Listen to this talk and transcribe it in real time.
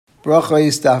Bracha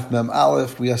is Daf Mem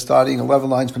Aleph. We are starting 11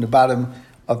 lines from the bottom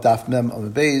of Daf Mem of the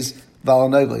Beis.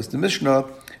 The Mishnah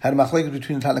had a machlekes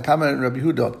between Tanna Kama and Rabbi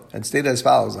Huda and stated as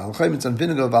follows: Halachim on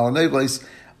vinegar, Valaneglis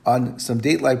on some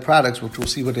date-like products, which we'll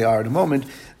see what they are in a moment.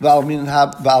 Val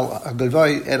Minhab Val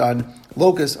Gavai and on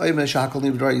locust. Oyme Shahakol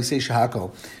Nivdar. You say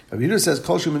Shahakol. Rabbi Huda says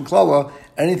Kol Shum Klala.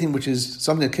 Anything which is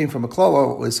something that came from a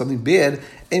klala or is something bad.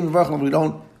 Aim Vachlam. We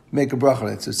don't make a bracha on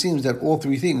it. So it seems that all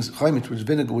three things, chaymet, which is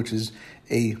vinegar, which is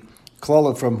a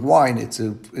klala from wine, it's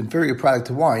an inferior product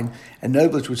to wine, and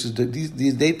noblis, which is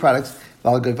these date products,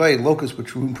 valgavay, locust,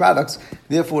 which ruin products,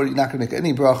 therefore you're not going to make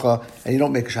any bracha, and you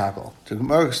don't make a shakal. So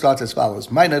Gemara starts as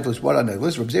follows: My noblis, what are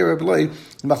noblis? Reb Zera, Reb Eloi,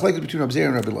 the machlekes between Reb Zera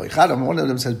and Reb Eloi. Chadam, one of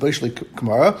them says Boishli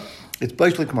Kamara, it's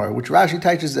Boishli Kamara, which Rashi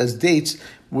teaches as dates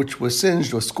which were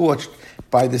singed or scorched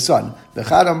by the sun. The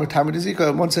Chadam or Tamar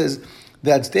Dezika, one says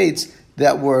that's dates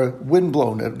that were wind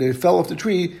blown. They fell off the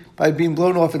tree by being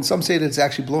blown off, and some say that it's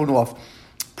actually blown off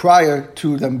prior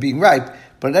to them being ripe.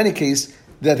 But in any case,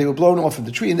 that they were blown off of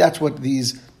the tree, and that's what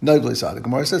these noblis are. The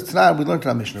Gemara says, Tanah, we learned in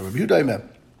our Mishnah, Rabbi Yehuda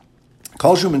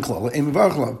Kol Shum and Klala, Eim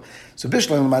Varchlav. So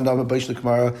Bishlam Mandam Baishli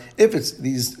Kamara, if it's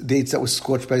these dates that was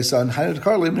scorched by the sun, Hanad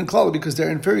Karlim and Klala, because they're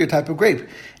an inferior type of grape.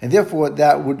 And therefore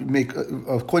that would make,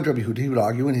 according to Rabbi Yehuda, he would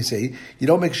argue and he'd say, you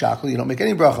don't make shakal, you don't make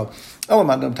any bracha.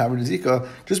 Elamandam Tamar Dezika,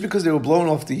 just because they were blown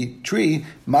off the tree,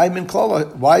 my min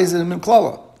Klala, why is it a min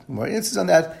Klala? More insists on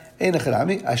that. That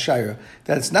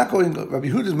it's not going. Rabbi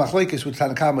Yehuda's machlekes with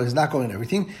Tanna Kama is not going in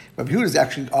everything. Rabbi Yehuda is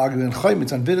actually arguing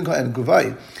chaymitz on vinegar and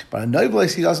guvay, but on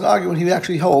noblis he doesn't argue, and he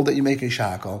actually hold that you make a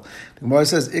shakal. The Gemara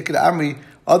says ikad amri.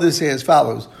 Others say as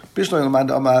follows: Bishlei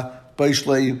lamanda ama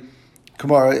beishlei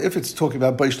kamara. If it's talking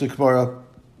about beishlei kamara,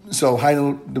 so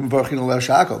hainu demvarchin alei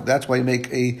shakal. That's why you make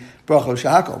a bracha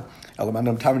shakal. Why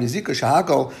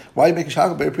you make a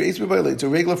shakal by pre-eitz? It's a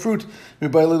regular fruit.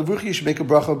 You should make a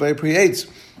bracha by pre-eitz.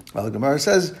 Well, the Gemara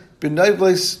says, according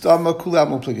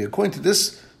to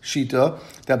this shita,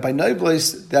 that by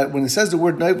noivleis, that when it says the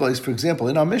word noivleis, for example,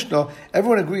 in our Mishnah,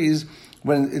 everyone agrees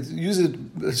when it uses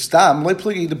stam, that's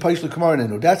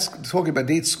talking about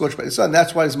dates scorched by the sun.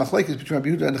 That's why it's machlekes between Rabbi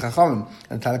Yehuda and the Chachamim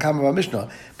and Tanna Kama of our Mishnah.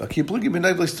 But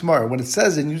tomorrow, when it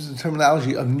says and uses the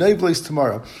terminology of noivleis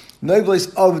tomorrow,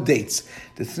 noivleis of dates.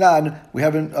 The Tanan, we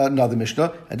have another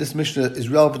Mishnah, and this Mishnah is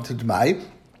relevant to Demai.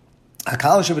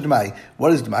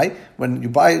 What is Demai? When you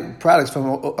buy products from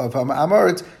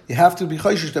Amorit, you have to be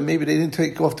choishish that maybe they didn't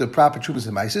take off the proper trubas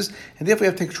and maises, and therefore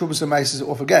you have to take trubas and maises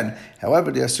off again.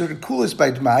 However, there are certain kulas by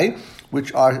Demai,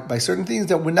 which are by certain things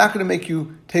that we're not going to make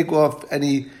you take off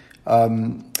any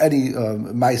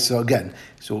ma'isa again.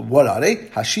 So what are they?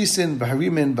 Hashisin,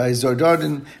 Baharimin, by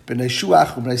Zardardin, B'nai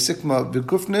Shuach, B'nai Sikma,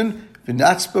 V'gufnin,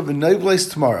 V'natzpa, V'noivleis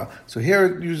tomorrow. So here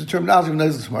it uses the terminology of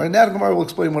V'noivleis tomorrow, and now the Gemara will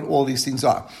explain what all these things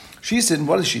are. Shisin,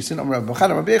 what is shisin?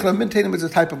 Mintanim is a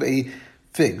type of a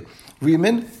fig.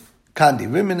 Rimin, kandi.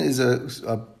 Rimin is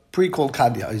a pre-called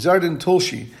kandi. Zardin,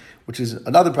 Tulshi, which is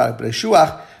another product, but a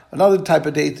shuach, another type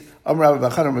of date. And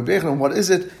what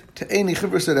is it? Te'eni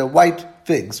chivra, so they're white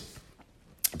figs.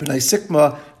 B'nai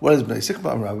Sikma, what is B'nai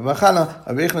Sikma?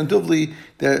 Duvli,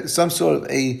 there's some sort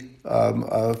of a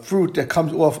fruit that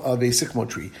comes off of a sycamore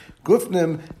tree.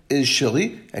 Gufnim is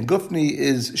shili, and gufni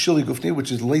is shili gufni,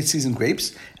 which is late season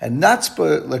grapes. And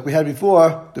natzpa, like we had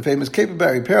before, the famous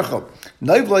caperberry, perchel.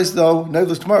 Noivleis though,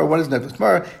 noivleis tomorrow. What is noivleis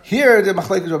tomorrow? Here the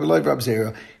machlekes Rabbi Eloi Reb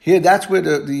Zera. Here that's where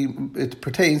it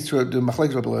pertains to the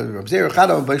machlekes Rabbi Eloi Reb Zera.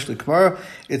 Chadam b'shli kamara.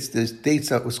 It's the dates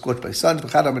that were scorched by sun.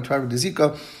 Chadam and Tamar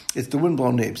Dezika. It's the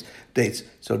windblown dates.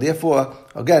 So therefore,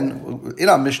 again, in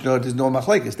our Mishnah, there's no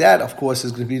machlekes. That, of course,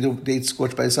 is going to be the dates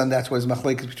scorched by the sun. That's why there's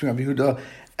machlekes between Rabbi Yehuda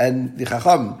and the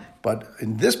Chacham. But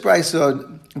in this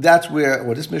brisa, that's where,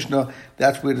 or this Mishnah,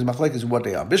 that's where there's machlekes what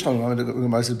they are.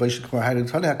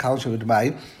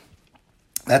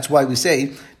 That's why we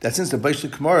say that since the Baishli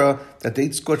Kamara, that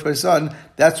dates scorched by the sun,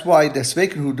 that's why the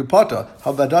Sveikin who depata,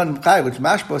 Havadan Chai, which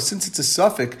mashba, since it's a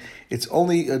suffix, it's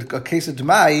only a case of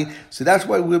Demai, so that's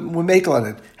why we're makel on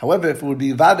it. However, if it would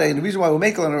be Vada, and the reason why we're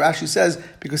makel on it, Rashi says,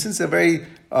 because since they're very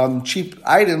cheap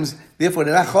items, therefore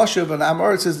the Nachoshev and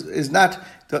Amoritz is not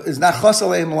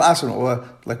Chosaleim Malasan, or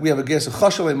like we have a guess of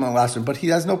Chosaleim Malasan, but he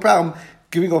has no problem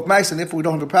giving off mice, and therefore we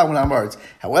don't have a problem with Amoritz.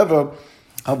 However,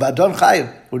 Vadon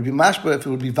Chayiv would be mashba. If it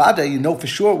would be Vada, you know for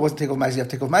sure it wasn't take off mice. You have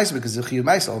to take off mice because it's a chiyuv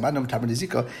mice.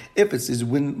 If it's these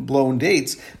wind-blown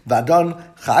dates, Vadon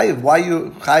Chayiv. Why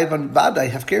you Chayiv on Vada?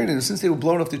 Hefkerin. Since they were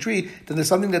blown off the tree, then there's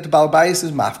something that the Balbayis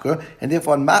is mafker, and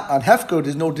therefore on Hefker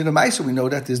there's no din of mice. So we know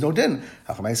that there's no din.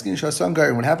 And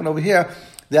what happened over here?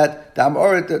 That the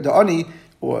Amorit, the Oni,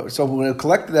 So when he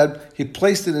collected that, he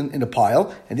placed it in a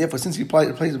pile, and therefore, since he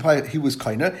placed it in a pile, he was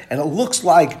koiner, and it looks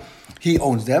like he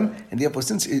owns them, and therefore,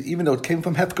 even though it came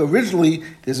from Hefka originally,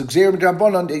 there's a Gzeir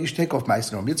B'Drabanan that you should take off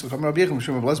Ma'aser.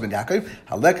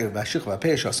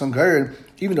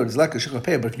 Even though there's like a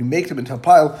Shechva, but if you make them into a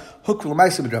pile, hook for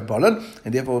Ma'aser B'Drabanan,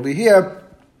 and therefore over here,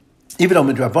 even though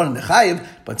midrabanan nechayev,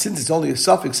 but since it's only a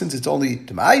suffix, since it's only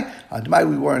demai,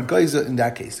 we weren't geyser in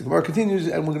that case. The Gemara continues,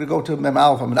 and we're going to go to mem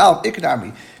alf and alf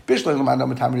ikanami. Bishlein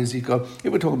l'manam tamer zika.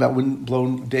 If we're talking about wind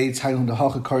blown dates, hayon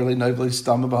dahacha karle noivles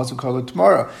stamma b'hasu karle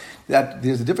tomorrow. That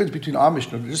there's a difference between our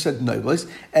Mishnah, we just said noivles,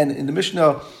 and in the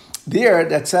Mishnah there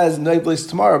that says noivles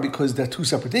tomorrow because they're two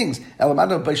separate things.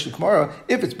 Elamana b'shul tomorrow.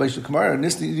 If it's b'shul tomorrow, and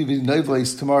this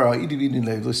noivles tomorrow, idivid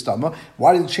noivles stamma.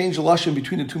 Why did it change the lashon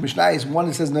between the two mishnayos?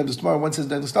 One says noivles tomorrow, one says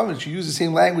noivles stamma. It should use the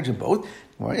same language in both.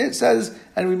 It says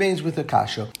and remains with the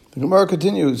kasha. The Gemara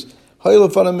continues. We're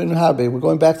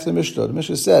going back to the Mishnah. The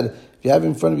Mishnah said, if you have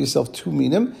in front of yourself two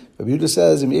minim, Rabbi Yehuda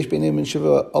says,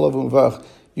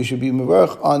 you should be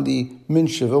mevarach on the min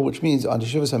shiva, which means on the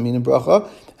shivas hamin bracha,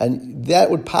 and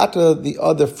that would pata the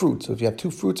other fruit. So if you have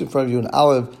two fruits in front of you, an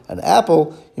olive and an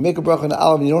apple, you make a bracha on the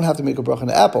olive, and you don't have to make a bracha on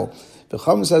the apple. The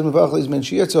Chacham says mevarach is min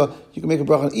shiyatza, you can make a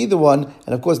bracha on either one,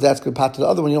 and of course that's going to pata the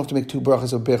other one. You don't have to make two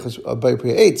brachas of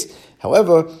baypriya eitz.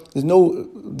 However, there's no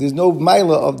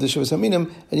maila of the shivas haminim,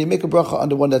 and you make a bracha on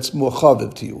the one that's more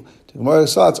chaviv to you. The Gemara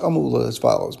starts amula as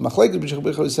follows: Machlekes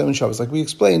b'shechbechah is 7 Shabbos. Like we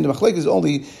explained, the machlekes is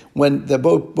only when they're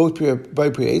both baypriya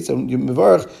eitz, and you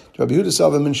mevarach. Rabbi Yehuda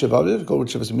Sava min Shavav, you go with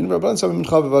Shavas Min, Rabban Sava min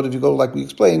Chavav, if you go like we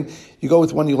explained, you go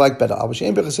with one you like better. But if the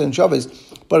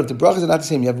brachas are not the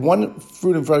same, you have one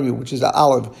fruit in front of you, which is the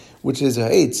olive, which is a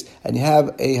eitz, and you have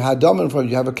a hadam in front of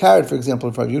you, you have a carrot, for example,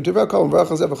 in front of you,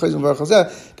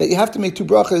 that you have to make two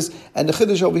brachas, and the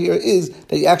chiddush over here is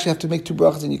that you actually have to make two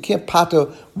brachas, and you can't pata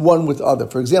one with the other.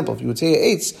 For example, if you would say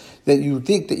a eitz, then you would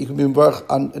think that you can be brach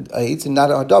on a eitz and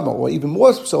not a hadama, or even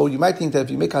more so, you might think that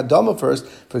if you make hadama first,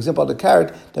 for example, on the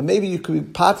carrot, then maybe you could be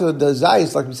pata the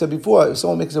zayis, like we said before. If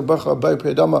someone makes a bracha by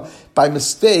priyadama by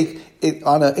mistake,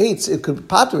 on a eitz, it could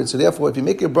pater it. So therefore, if you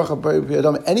make a bracha by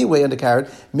priyadama anyway on the carrot,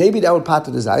 maybe that would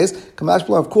pater the zayis. Kamash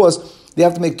B'lan, of course, they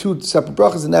have to make two separate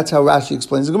brachas, and that's how Rashi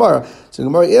explains the Gemara. So the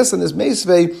Gemara asks on this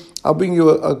meisvei, I'll bring you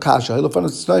a kasha. If you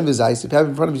have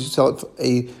in front of you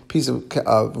a piece of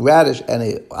radish and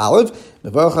an olive,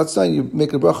 you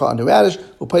make a bracha on the radish, and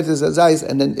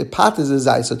then it patas the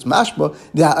zayis. So it's mashma.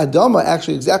 The hadama,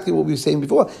 actually exactly what we were saying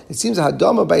before. It seems a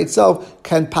hadama by itself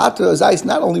can pata a zayis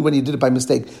not only when you did it by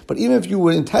mistake, but even if you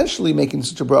were intentionally making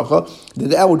such a bracha,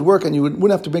 that would work, and you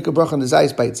wouldn't have to make a bracha on the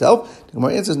zayis by itself. The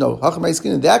Gemara answers no.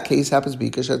 In that case happens to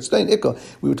be kashat stein ikka.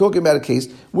 We were talking about a case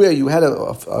where you had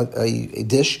a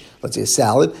dish, let's say a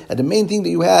salad, and the main thing that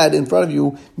you had in front of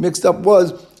you mixed up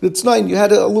was the tznain. You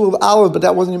had a little olive, but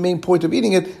that wasn't your main point of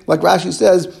eating it. Like Rashi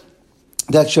says,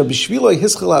 that shabishviloi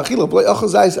hischala achila b'lei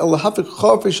achazayis el lahafik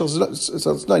chafish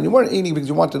tznain. You weren't eating because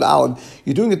you wanted the olive.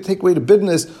 You're doing it to take away the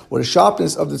bitterness or the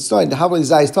sharpness of the tznain. The havli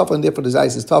zayis tafel, and therefore the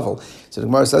zayis is tafel. So the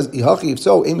Gemara says, if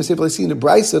so, aim see in the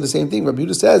brayso the same thing. Rabbi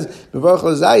Yehuda says, mevarach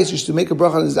zayis, you should make a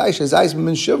bracha on the zayis. Zayis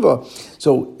min shiva.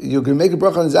 So you're going to make a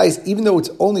bracha on the zayis, even though it's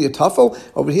only a tafel.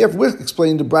 Over here, if we're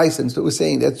explaining the brayso, and so we're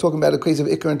saying that's talking about a case of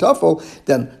ikar and tafel,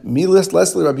 then milas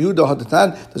leslie Rabbi Yehuda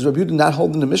hadatan. Does Rabbi Yehuda not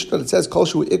hold in the Mishnah that says kol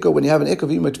shu ikar when you have an ikar? That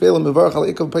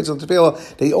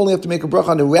you only have to make a bracha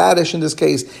on the radish in this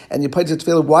case, and you pay to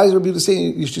tefillah. Why is Rabbi Yehuda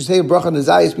saying you should say a bracha on the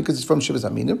zayis because it's from Shivas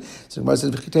Aminim? So the Gemara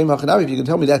says, if you can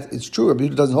tell me that it's true, Rabbi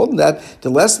Yehuda doesn't hold in that. The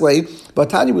less lay,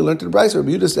 but Tanya, we learned to the Brayso. Rabbi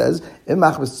Yehuda says,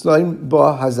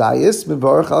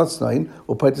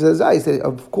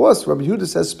 of course, Rabbi Yehuda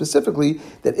says specifically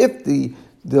that if the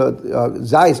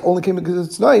zayis only came because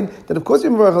it's nine, then of course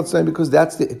you mevarach al tznain because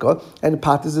that's the ikka, and the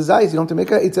pat is the zayis. You don't have to make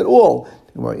it's at all.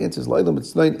 The Gemara answers, of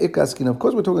course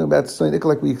we're talking about tznain ikka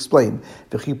like we explained.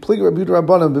 Over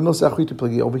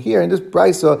here in this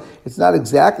brayso, it's not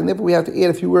exact, and therefore we have to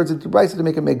add a few words into the brayso to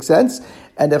make it make sense.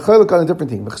 And they're on a different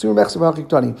thing.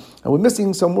 And we're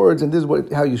missing some words, and this is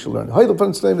how you should learn.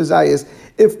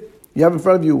 If you have in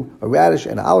front of you a radish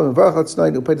and an olive and varachat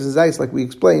tznain, you put this zayis like we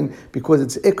explained because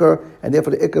it's ikar, and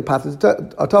therefore the ikar path is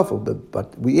a tafel.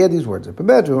 But we add these words. If the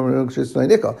radish is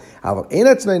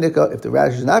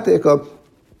not the ikar,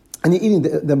 and you're eating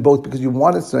them both because you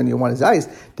want it, and you want it zayis.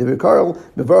 Which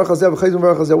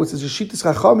is a shittas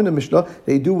chacham in the Mishnah.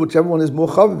 They do whichever one is more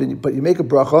chaviv, but you make a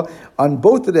bracha on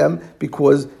both of them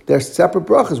because they're separate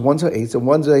brachas. One's a eitz and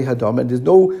one's a hadam, and there's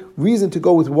no reason to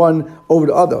go with one over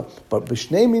the other. But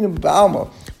b'shnei minim ba'alma,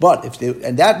 But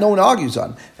and that no one argues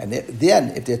on. And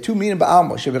then if there are two minim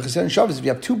ba'alma, Sheva Chesed and Shabbos, if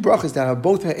you have two brachas that have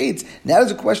both ha'etz, now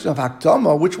there's a question of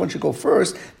hakdama, which one should go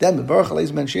first. Then the baruch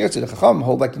alez men she'etz, the chacham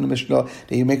hold like in the Mishnah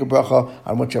that you make a bracha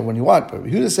on whichever one you want. But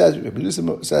Yehuda says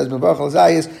mevarach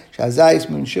alazayis shazayis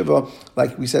min shiva,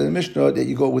 like we said in the Mishnah, that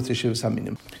you go with the shivas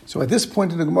haminim. So at this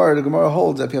point in the Gemara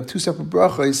holds that if you have two separate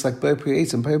brachas like B'ay Pri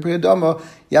Eitz and B'ay Pri Adama,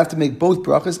 you have to make both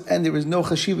brachas, and there is no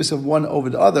chashivas of one over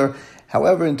the other.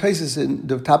 However, in Taisus, in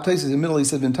the top Taisus in the middle, he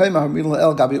said, "V'ntayma hamil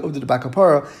el gabi uvda de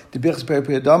bakapara the birchas B'ay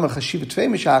Pri Adama chashiva tvei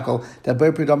mishakel, that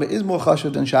B'ay Pri Adama is more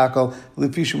chashiv than shakel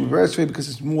lefishum reverse tvei because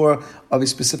it's more of a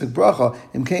specific bracha.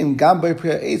 In came gam B'ay Pri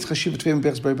Eitz chashiva tvei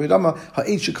birchas B'ay Pri Adama,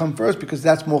 ha'etz should come first because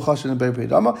that's more chashiv than B'ay Pri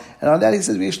Adama. And on that he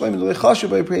says, "V'yishleim lo chashiv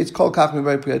B'ay Pri Eitz kol kach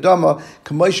B'ay Pri Adama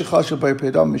k'moishe chashiv B'ay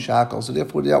Pri Adama mishakel." So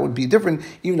therefore, that would be different.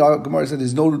 Even though Gemara said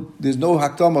there's no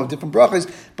hakdama of different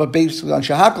brachas, but based on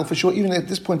shahakel for sure. Even at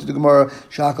this point of the Gemara,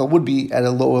 shahakel would be at a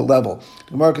lower level.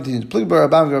 The Gemara continues. Plig bar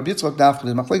Rabban Rabbi Yitzchak nafcha.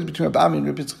 The machlekes between Rabbi and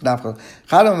Rabbi Yitzchak nafcha.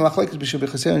 Chadam machlekes b'Sheva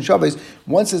Chesed and Shabbos.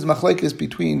 One says machlekes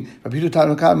between Rabbi Yehuda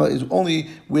Tanna and Kama is only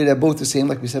where they're both the same,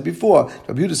 like we said before.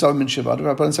 Rabbi Yehuda Savim min Shiva,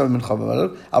 Rabbi Yehuda Savim min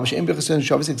Chava. Abba she'em b'Chesed and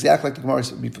Shabbos, exactly like the Gemara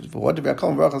said before. You have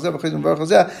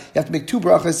to make two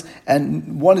brachas,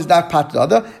 and one is not part of the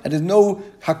other, and there's no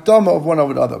hakdama of one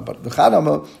over the other. But the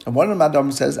Chadama, and one of the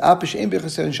Madam says, Abba she'em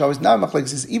b'Chesed and Shabbos, now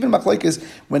machlekes is even machlekes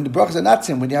when the brachas are not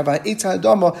same. When you have an Eitz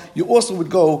HaAdama, you also would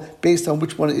go based on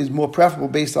which one is more preferable,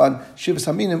 based on Shivas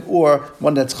Haminim or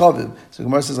one that's Chaviv. So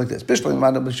Gemara says like this: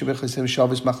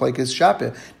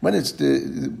 when it's the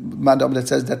Mandam that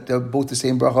says that they're both the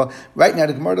same bracha, right now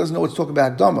the Gemara doesn't know it's talking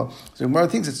about Hakdama. So the Gemara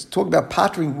thinks it's talking about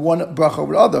pattering one bracha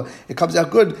over the other. It comes out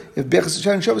good if Bechas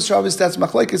and Shabbos that's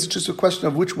machlekes. It's just a question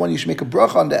of which one you should make a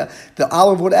bracha on the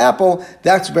olive wood apple.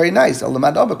 That's very nice.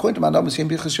 According to Mandam, same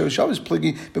Bechas Shabbos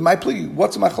pligi, but my pligi,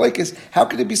 what's a machlekes? How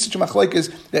could it be such a machlekes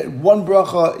that one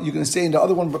bracha you're going to say and the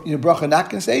other one bracha not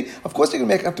going to say? Of course, they're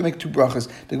going to have to make two brachas.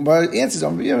 The Gemara answers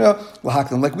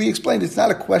like we explained. It's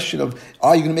not a question of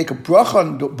are you going to make a bracha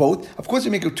on both. Of course,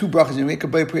 you make two brachas. You make a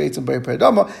B'ay Pri Eitz and B'ay Pri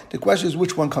Adama. The question is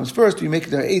which one comes first. Do you make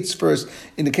the eitz first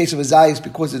in the case of a zayis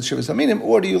because it's shivas haminim,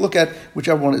 or do you look at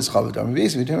whichever one is chavod?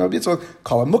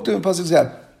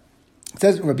 It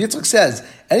says, Rabbi Yitzchak says,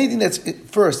 anything that's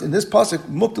first, in this pasuk,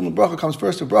 muktim bracha comes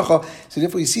first to bracha, so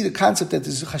therefore you see the concept that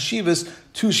there's chashivas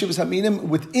to shivas haminim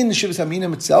within shivas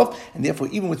haminim itself, and therefore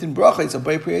even within bracha, it's a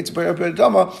B'ay Pri Eitz, a B'ay Pri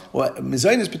Adama, or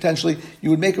mezainis potentially, you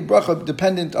would make a bracha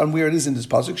dependent on where it is in this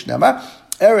pasuk. Shnama,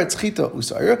 Eretz chita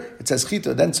usayir, it says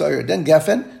chita, then sayir, then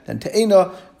gefen, then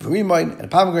te'ena, v'rimain, and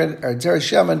pomegranate, or zeri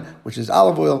shemen, which is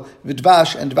olive oil,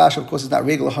 v'dvash, and dvash, of course, is not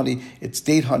regular honey, it's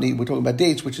date honey. We're talking about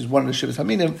dates, which is one of the shivas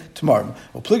haminim, tomorrow.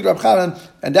 Plig Rab Chanan,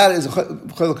 and that is a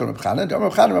cheluk Rab Chanan.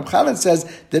 Rab Chanan says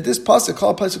that this pasuk,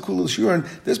 called pasuk kul shiurim,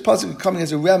 this pasuk is coming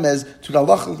as a remez to the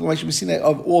halacha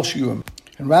of all shiurim.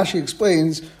 And Rashi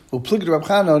explains, Plig Rab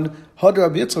Chanan, Had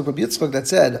Rabbi Yitzchak that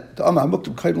said, the Amma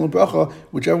Hamuktim Kaidul Bracha,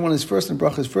 whichever one is first in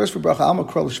bracha is first for bracha. Amma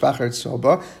Krol Shvach Eretz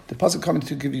Yisrael. The pasuk coming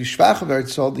to give you Shvach of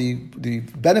Eretz Yisrael, the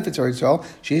benefits of Eretz Yisrael.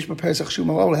 Sheish B'Peres Chashuv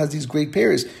Malol has these great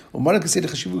pairs. Umana Kasei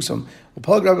Chashivusam.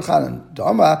 Upal Rabbi Chanan. The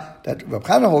Amma that Rabbi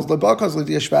Chanan holds LeBalkaz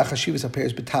LeDia Shvach Chashivus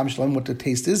HaPeres B'Tam Shalom. What the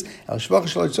taste is. El Shvach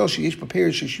Shalom Yisrael Sheish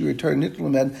B'Peres Sheshu Return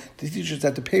Nitlumen. The teachers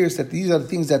that the pairs that these are the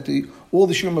things that all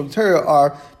the Shurim of the Torah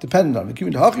are dependent on.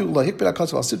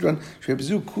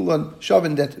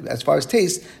 Shavin, that as far as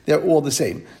taste, they're all the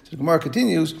same. So the Gemara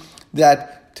continues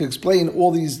that to explain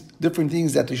all these different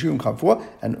things that the Shurim come for,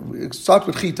 and it starts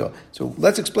with Chita. So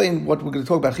let's explain what we're going to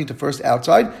talk about Chita first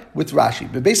outside with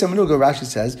Rashi. But based on Menuga, Rashi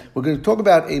says we're going to talk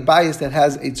about a bias that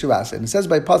has a tzirasa, and it says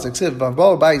by pasuk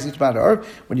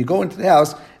when you go into the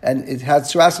house and it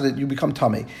has tzirasa that you become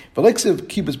tummy. But like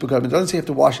kibbutz begadim, it doesn't say you have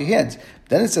to wash your hands.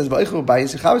 Then it says when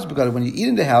you eat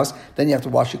in the house, then you have to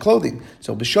wash your clothing.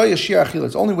 So b'shoya shir achil,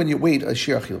 it's only when you wait a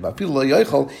shir achil.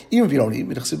 Even if you don't eat,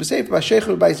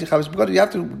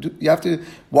 you have to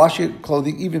wash your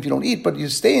clothing even if you don't eat, but you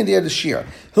stay in there the shir.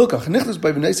 If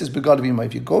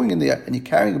you're going in there and you're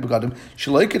carrying a begadim,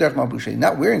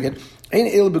 not wearing it,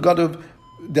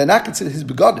 they're not considered his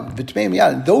begadim. V'tmei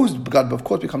miyad, and those begadim, of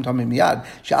course, become tamei miyad.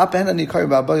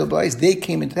 They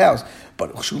came into the house.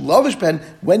 But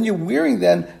when you're wearing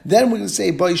them, then we're going to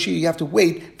say you have to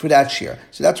wait for that shear.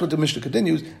 So that's what the Mishnah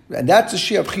continues, and that's the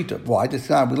shear of chita. Why? That's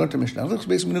not. We learned the Mishnah. If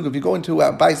you go into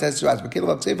bayis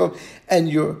and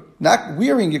you're not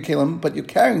wearing your kelim, but you're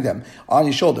carrying them on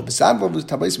your shoulder.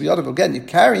 Again, you're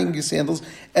carrying your sandals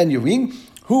and your ring.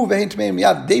 Who vein tamei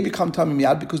miyad? They become tamei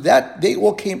miyad because that they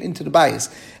all came into the bias,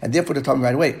 and therefore they're tamei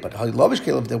right away. But halavish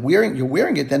kelev, you're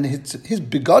wearing it, then his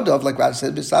begadav, like Rashi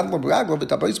said,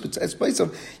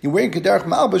 you're wearing kederach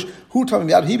malbush. Who tamei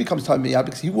miyad? He becomes tamei miyad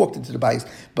because he walked into the bias.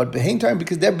 But behein tamei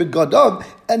because they're begadav,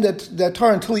 and that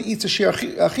tar until he eats a share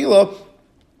achila,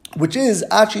 which is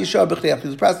achi yishar b'chtei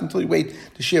achilus pras, until you wait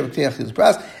to share b'chtei achilus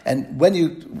pras. And when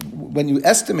you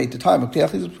estimate the time of b'chtei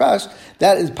achilus pras,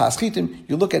 that is paschitim.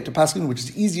 You look at the paschitim, which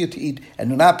is easier to eat,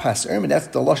 and not paserm, and that's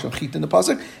the lashon of chit in the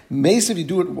pasuk. Meisiv, you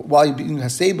do it while you're eating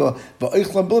haseba,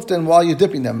 v'oichlam b'lifta, and while you're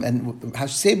dipping them. And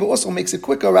haseba also makes it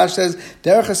quicker. Rash says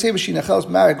derech haseba shinachels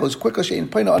marek goes quicker.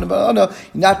 Shein paina ana.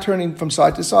 You're not turning from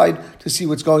side to side to see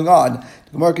what's going on.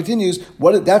 The Gemara continues.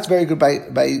 That's very good by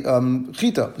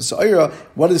chita. Sa'ira.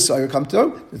 What does sa'ira come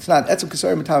to? It's not etzem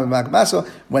k'sa'ira mitam magmasa.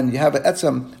 When you have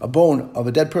a bone of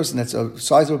a dead person that's the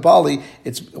size of a barley,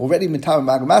 it's already mitam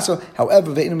magmasa.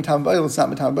 However, ve'in mitam b'ayil, it's not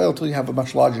mitam b'ayil until you have a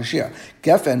much larger shear.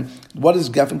 Geffen. What does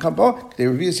geffen come to? They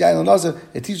revius yayin nazir.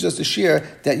 It teaches us the shear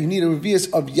that you need a revius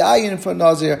of yayin for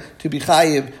nazir to be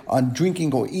chayiv on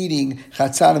drinking or eating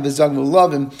chatzana v'zag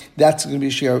v'lovim. That's going to be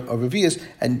a shear of revius,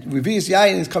 and revius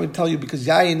yayin is coming to tell you because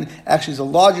yayin actually is a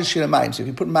larger shear of mayim. So if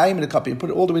you put mayim in a cup and you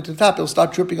put it all the way to the top, it'll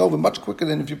start dripping over much quicker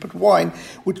than if you put wine.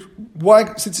 Which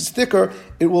wine, since it's thicker,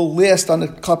 it will last on the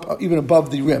cup even above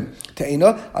the rim.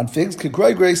 Te'ina on figs,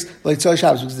 kegroi grace like tzar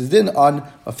Shabbos, because there's din on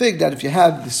a fig that if you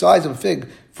have the size of a fig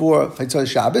for tzar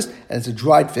Shabbos and it's a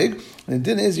dried fig, and the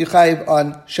din is you chayiv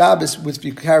on Shabbos if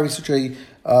you carry such a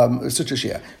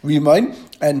share. Remind,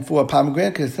 and for a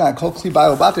pomegranate, because it's not called kli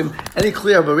ba'al batim, any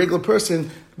clear of a regular person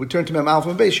would turn to Mem Alpha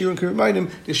and Beis, Shir and Krimayim,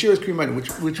 the Shir is Krimayim,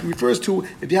 which refers to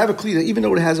if you have a Kli, that even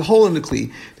though it has a hole in the Kli,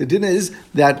 the din is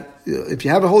that if you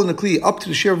have a hole in the Kli up to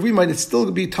the Shir of Rimayim, it's still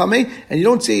going to be Tameh, and you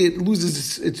don't say it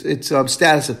loses its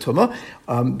status of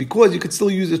Tumah, because you could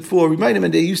still use it for Rimayim,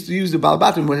 and they used to use the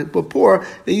Balbatim, but poor,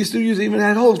 they used to use it, even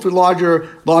had holes for larger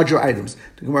items.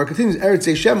 The Gemara continues,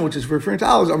 Eretz Shem, which is referring to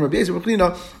ours, Amar Beis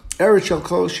Mechlina, Eretz shall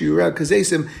call Shirah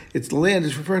Kazesim. It's the land.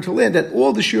 It's referring to land that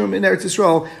all the shirim in Eretz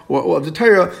Yisrael or of the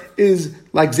Torah is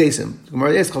like Zesim.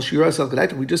 Gemara asks, "Called Shirah Sel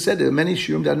Kedai." We just said there are many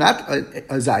shirim that are not a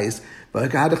Zayis,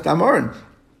 but Kahadach Tamaran.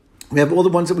 We have all the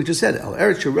ones that we just said. El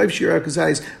Eretz Shirav Shirah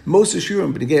Kazayis. Most of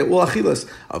shirim, but again, all achilas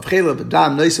of chelav,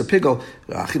 dam, neisa, pickle,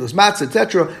 achilas matzah,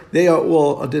 etc. They are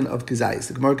all a din of Kazayis.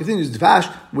 The Gemara continues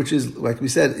Dvash, which is like we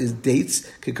said is dates.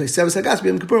 We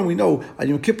know on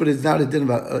Yom Kippur is not a din of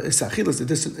achilas.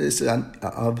 It is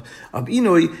of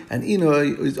inoi, and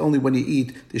inoi is only when you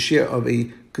eat the share of a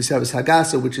Kesevas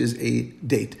Hagasa, which is a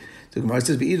date. The Gemara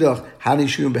says, "V'idach hani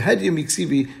shurim behedim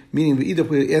yiksivi," meaning v'idach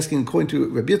we're asking according to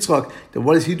Rabbi Yitzchak that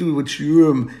what does he do with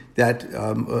shurim that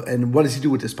and what does he do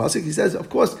with this pasuk? He says, of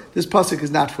course, this pasuk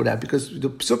is not for that because the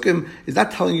psukim is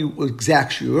not telling you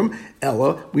exact shurim.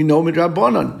 Ella, we know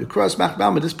midrabanan the cross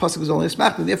machbama. This pasuk is only a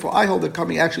smach, and therefore I hold that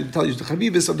coming actually to tell you the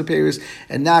chavivis of the payers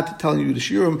and not telling you the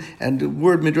shurim. And the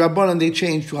word midrabanan they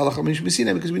changed to halacha mish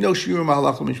b'sinai because we know shurim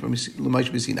halacha mish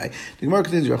b'sinai. The Gemara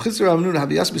continues, Rav Chisda Rav Nuna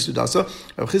haviyas b'sudasa.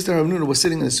 Rav Chisda Rav Nuna was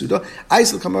sitting in the suda.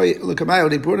 Eis l'kamayo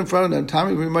they brought in front of them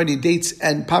Tami reminding dates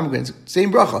and pomegranates.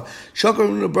 Same bracha. Shakar Rav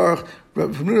Nuna Baruch.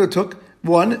 Rav Nuna took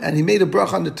one, and he made a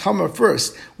bracha on the tamar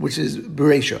first, which is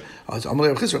bereisha.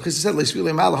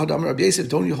 Said,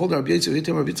 don't you hold Rabbi Yosef?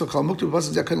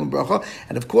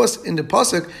 And of course, in the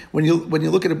pasuk, when you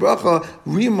look at the bracha,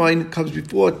 remind comes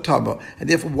before tamar, and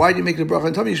therefore, why do you make the bracha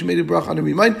on tamar? You should make the bracha on the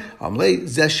remind.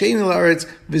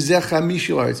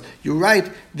 You're right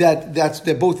that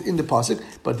they're both in the pasuk,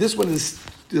 but this one is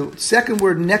the second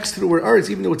word next to the word aretz,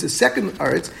 even though it's a second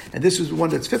aretz, and this is the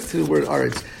one that's fifth to the word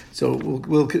aretz. So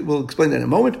we'll explain that in a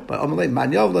moment. But I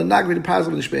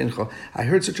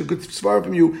heard such a good svar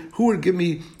from you. Who would give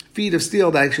me feet of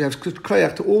steel that actually have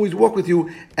koyach to always walk with you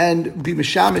and be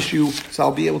mishamish you, so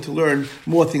I'll be able to learn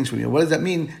more things from you. What does that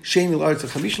mean? Sheni l'arts or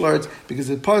chamish l'arts? Because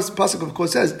the pasuk of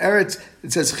course says eretz.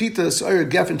 It says chita, soyer,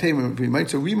 gefen, teim, remind.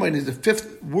 So remind is the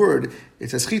fifth word. It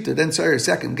says chita, then soyer,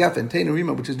 second, gefen, teim,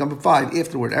 remind, which is number 5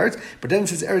 after the word eretz. But then it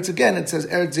says eretz again. It says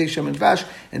eretz, zeshem, and vash,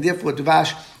 and therefore the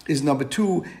vash is number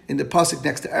 2 in the pasuk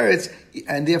next to eretz,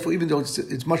 and therefore even though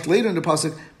it's much later in the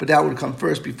pasuk, but that would come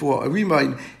first before a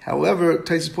remind. However,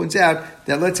 Taisus points out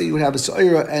that let's say you would have a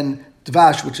soyer and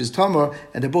Dvash, which is Tamar,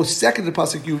 and they're both second to the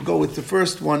pasuk, you would go with the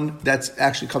first one that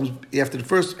actually comes after the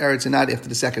first eretz and not after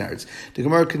the second eretz. The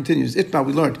Gemara continues. Itma,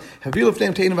 we learned.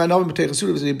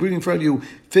 They bring in front of you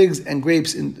figs and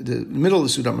grapes in the middle of the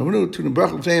Sudan.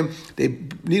 They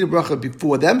need a bracha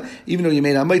before them, even though you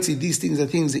made a mitzi. These things are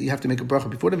things that you have to make a bracha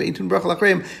before them.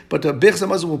 But the Birchas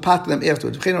Hamazon will pat them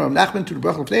afterwards. To the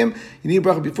bracha you need a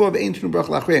bracha before. Rav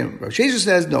Shesha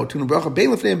says no. To the bracha bein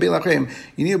lefneim bein lachrayim,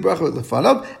 you need a bracha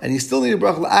lefanav, and you still need a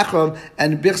bracha la'achrav,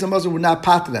 and Birchas Hamazon would not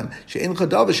pat them. She'en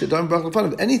chadav she'dam bracha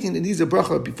lefanav. Anything that needs a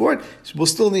bracha before it will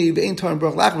still need bein torn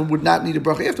bracha la'achrav, would not need a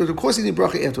bracha afterwards. Of course, you need a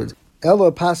bracha afterwards.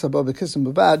 Ella pasa baba kissim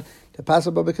babad. The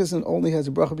pasa baba kissim only has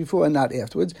a bracha before and not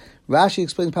afterwards. Rashi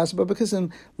explains pasa baba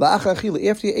kissim la'achar achila,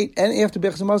 after you ate and after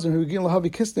Birchas Hamazon, who begin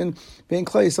lahavi kissin bein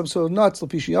clay, some sort of nuts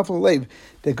l'pishi yafal leiv.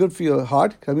 They're good for your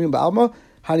heart. Kamim ba'alma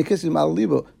hani kissim al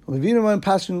libo.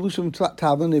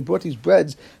 They brought these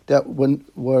breads that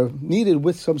were kneaded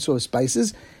with some sort of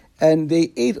spices, and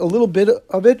they ate a little bit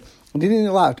of it, and they didn't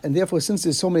allow it. And therefore, since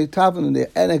there's so many tavlin in there,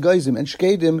 and agazim, and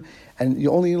shkedim, and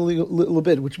you only eat a little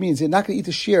bit, which means you're not going to eat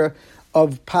a share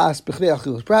of pas b'chnei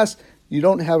achilas pras. You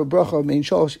don't have a bracha of mein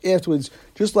shalosh afterwards,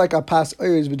 just like a pas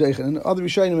ayres b'deichen. And other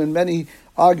Rishonim and many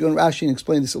argue and Rashi and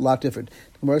explain this a lot different.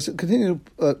 Continue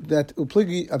that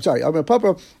upligi. I'm sorry.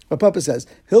 Papa says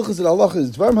hilchas and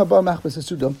halachas dvarim haba machbes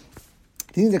hasuda.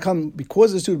 Things that come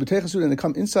because of the suda, b'teich suda, and they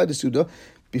come inside the suda.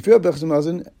 Before Birchas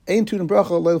Hamazon, ein tudin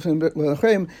bracha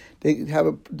leilfim. They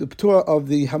have the Torah of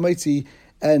the hamaitzi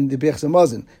and the Birchas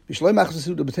Hamazon.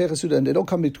 And they don't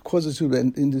come because of the Suda,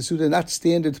 and in the Suda, not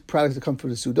standard products that come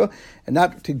from the Suda, and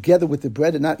not together with the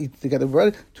bread, and not eat together with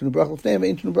bread.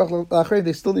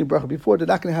 They still need a bracha before. They're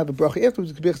not going to have a bracha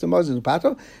afterwards. Birchas Hamazon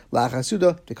pato la'achar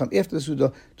Suda. They come after the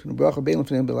Suda to the bracha bein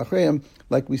l'fneim b'lachrayim,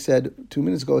 like we said 2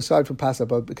 minutes ago. Aside from Pasach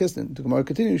b'kisnin, the Gemara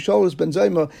continues. Sholus ben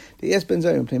Zayma. They asked ben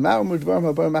Zayma.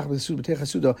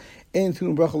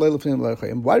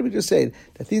 Why did we just say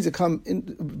that things that come in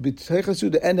b'teicha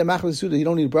Suda and the machbes Suda, you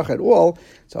don't need a bracha at all?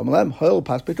 So Amalem Hoil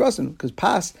Pas Petrasin, because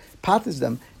Pat is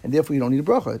them, and therefore you don't need a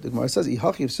bracha. The Gemara says,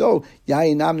 if so,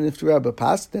 Yain Nam Niftareh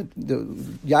B'Pas, that the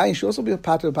Yain should also be a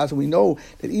Pat of the Pas, and we know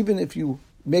that even if you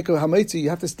make a hamaitzi, you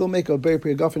have to still make a berry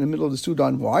priyagaf in the middle of the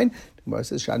Sudan wine. The Gemara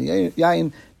says, Shani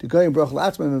Yain, the Goyim bracha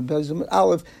latzman, and Bezim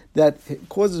Aleph, that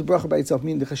causes a bracha by itself.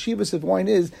 Meaning the chashivas of wine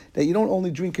is that you don't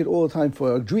only drink it all the time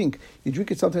for a drink, you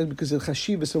drink it sometimes because of the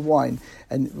chashivas of wine.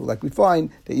 And like we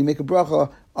find that you make a bracha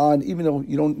on, even though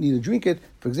you don't need to drink it,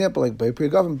 for example, like by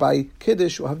priyagaf, by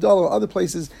kiddush or havdalah or other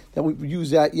places that we use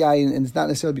that yain, and it's not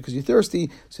necessarily because you're thirsty,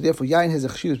 so therefore yain has a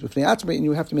chashivas b'fnei atzmei, and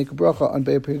you have to make a bracha on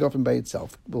by priyagaf by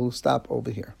itself. We'll stop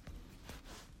over here.